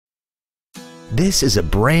This is a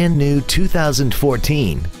brand new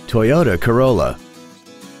 2014 Toyota Corolla.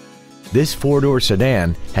 This four-door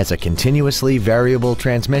sedan has a continuously variable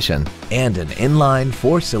transmission and an inline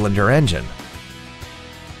four-cylinder engine.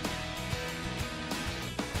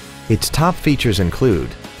 Its top features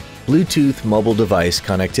include Bluetooth mobile device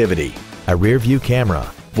connectivity, a rear-view camera,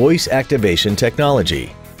 voice activation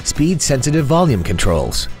technology, speed-sensitive volume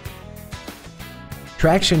controls,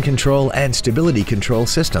 traction control and stability control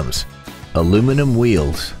systems, aluminum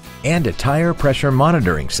wheels, and a tire pressure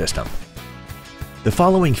monitoring system. The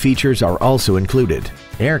following features are also included: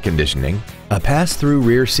 air conditioning, a pass-through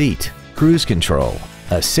rear seat, cruise control,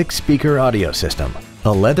 a 6-speaker audio system, a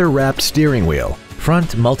leather-wrapped steering wheel,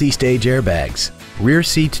 front multi-stage airbags, rear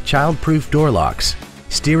seat child-proof door locks,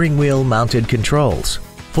 steering wheel mounted controls,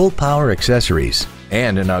 full power accessories,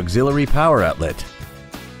 and an auxiliary power outlet.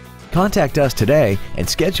 Contact us today and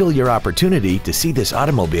schedule your opportunity to see this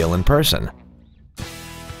automobile in person.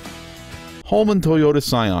 Holman Toyota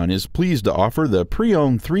Scion is pleased to offer the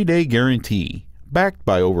pre-owned 3-day guarantee. Backed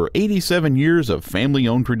by over 87 years of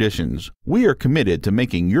family-owned traditions, we are committed to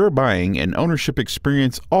making your buying and ownership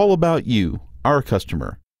experience all about you, our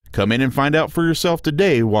customer. Come in and find out for yourself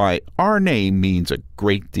today why our name means a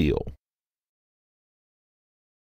great deal.